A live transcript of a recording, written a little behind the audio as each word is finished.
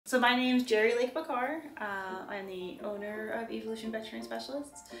So my name is Jerry Lake Bakar. I'm the owner of Evolution Veterinary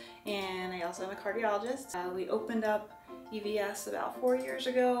Specialists, and I also am a cardiologist. We opened up EVS about 4 years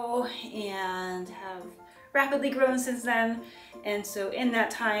ago and have rapidly grown since then. And so in that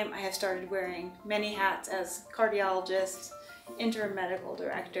time, I have started wearing many hats as cardiologist, interim medical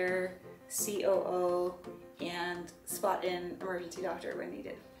director, COO, and spot-in emergency doctor when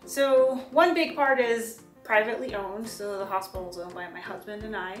needed. So one big part is privately owned, so the hospital is owned by my husband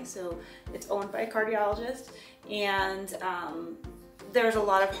and I, so it's owned by a cardiologist, and there's a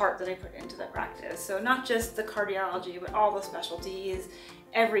lot of heart that I put into the practice. So not just the cardiology, but all the specialties.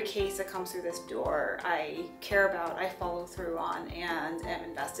 Every case that comes through this door, I care about, I follow through on, and am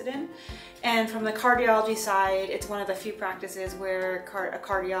invested in. And from the cardiology side, it's one of the few practices where a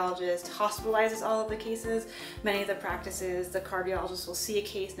cardiologist hospitalizes all of the cases. Many of the practices, the cardiologist will see a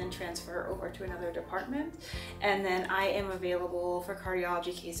case and then transfer over to another department. And then I am available for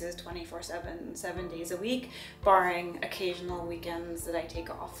cardiology cases 24/7, 7 days a week, barring occasional weekends that I take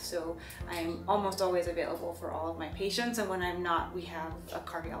off. So I'm almost always available for all of my patients, and when I'm not, we have a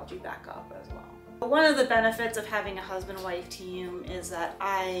cardiology backup as well. One of the benefits of having a husband-wife team is that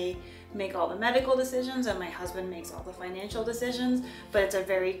I make all the medical decisions and my husband makes all the financial decisions, but it's a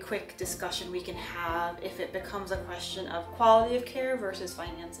very quick discussion we can have if it becomes a question of quality of care versus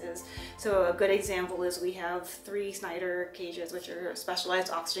finances. So a good example is we have 3 Snyder cages, which are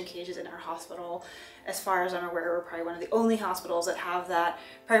specialized oxygen cages in our hospital. As far as I'm aware, we're probably one of the only hospitals that have that,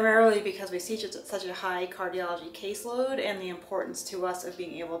 primarily because we see such a high cardiology caseload and the importance to us of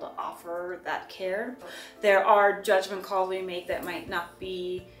being able to offer that care. There are judgment calls we make that might not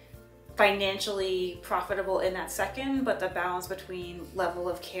be financially profitable in that second, but the balance between level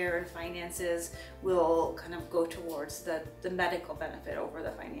of care and finances will kind of go towards the medical benefit over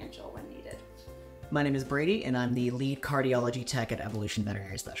the financial when needed. My name is Brady, and I'm the lead cardiology tech at Evolution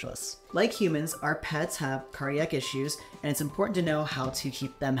Veterinary Specialists. Like humans, our pets have cardiac issues, and it's important to know how to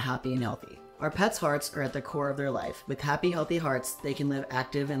keep them happy and healthy. Our pets' hearts are at the core of their life. With happy, healthy hearts, they can live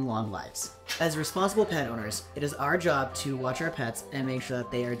active and long lives. As responsible pet owners, it is our job to watch our pets and make sure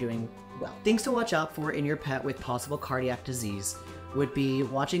that they are doing well. Things to watch out for in your pet with possible cardiac disease would be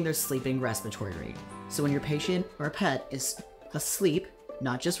watching their sleeping respiratory rate. So when your patient or pet is asleep,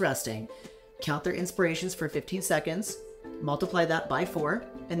 not just resting, count their inspirations for 15 seconds, multiply that by 4,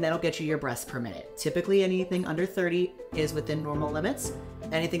 and that'll get you your breaths per minute. Typically anything under 30 is within normal limits.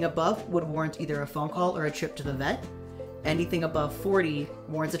 Anything above would warrant either a phone call or a trip to the vet. Anything above 40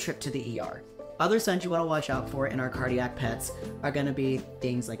 warrants a trip to the ER. Other signs you want to watch out for in our cardiac pets are going to be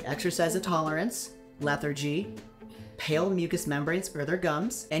things like exercise intolerance, lethargy, pale mucous membranes or their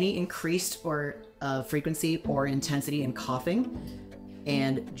gums, any increased or frequency or intensity in coughing,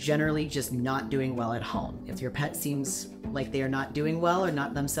 and generally just not doing well at home. If your pet seems like they are not doing well or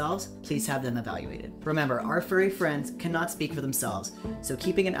not themselves, please have them evaluated. Remember, our furry friends cannot speak for themselves, so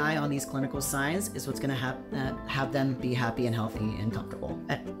keeping an eye on these clinical signs is what's going to have them be happy and healthy and comfortable.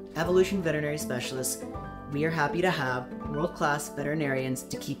 At Evolution Veterinary Specialists, we are happy to have world-class veterinarians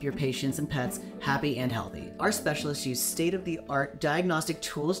to keep your patients and pets happy and healthy. Our specialists use state-of-the-art diagnostic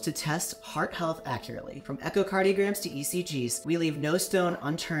tools to test heart health accurately. From echocardiograms to ECGs, we leave no stone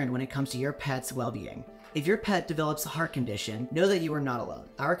unturned when it comes to your pet's well-being. If your pet develops a heart condition, know that you are not alone.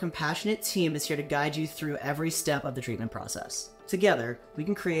 Our compassionate team is here to guide you through every step of the treatment process. Together, we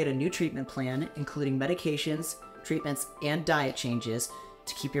can create a new treatment plan, including medications, treatments, and diet changes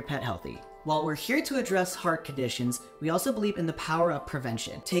to keep your pet healthy. While we're here to address heart conditions, we also believe in the power of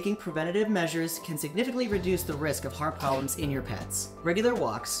prevention. Taking preventative measures can significantly reduce the risk of heart problems in your pets. Regular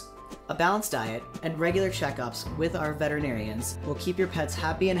walks, a balanced diet, and regular checkups with our veterinarians will keep your pets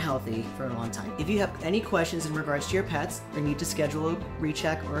happy and healthy for a long time. If you have any questions in regards to your pets or need to schedule a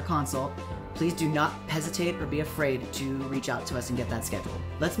recheck or a consult, please do not hesitate or be afraid to reach out to us and get that scheduled.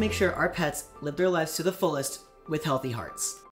 Let's make sure our pets live their lives to the fullest with healthy hearts.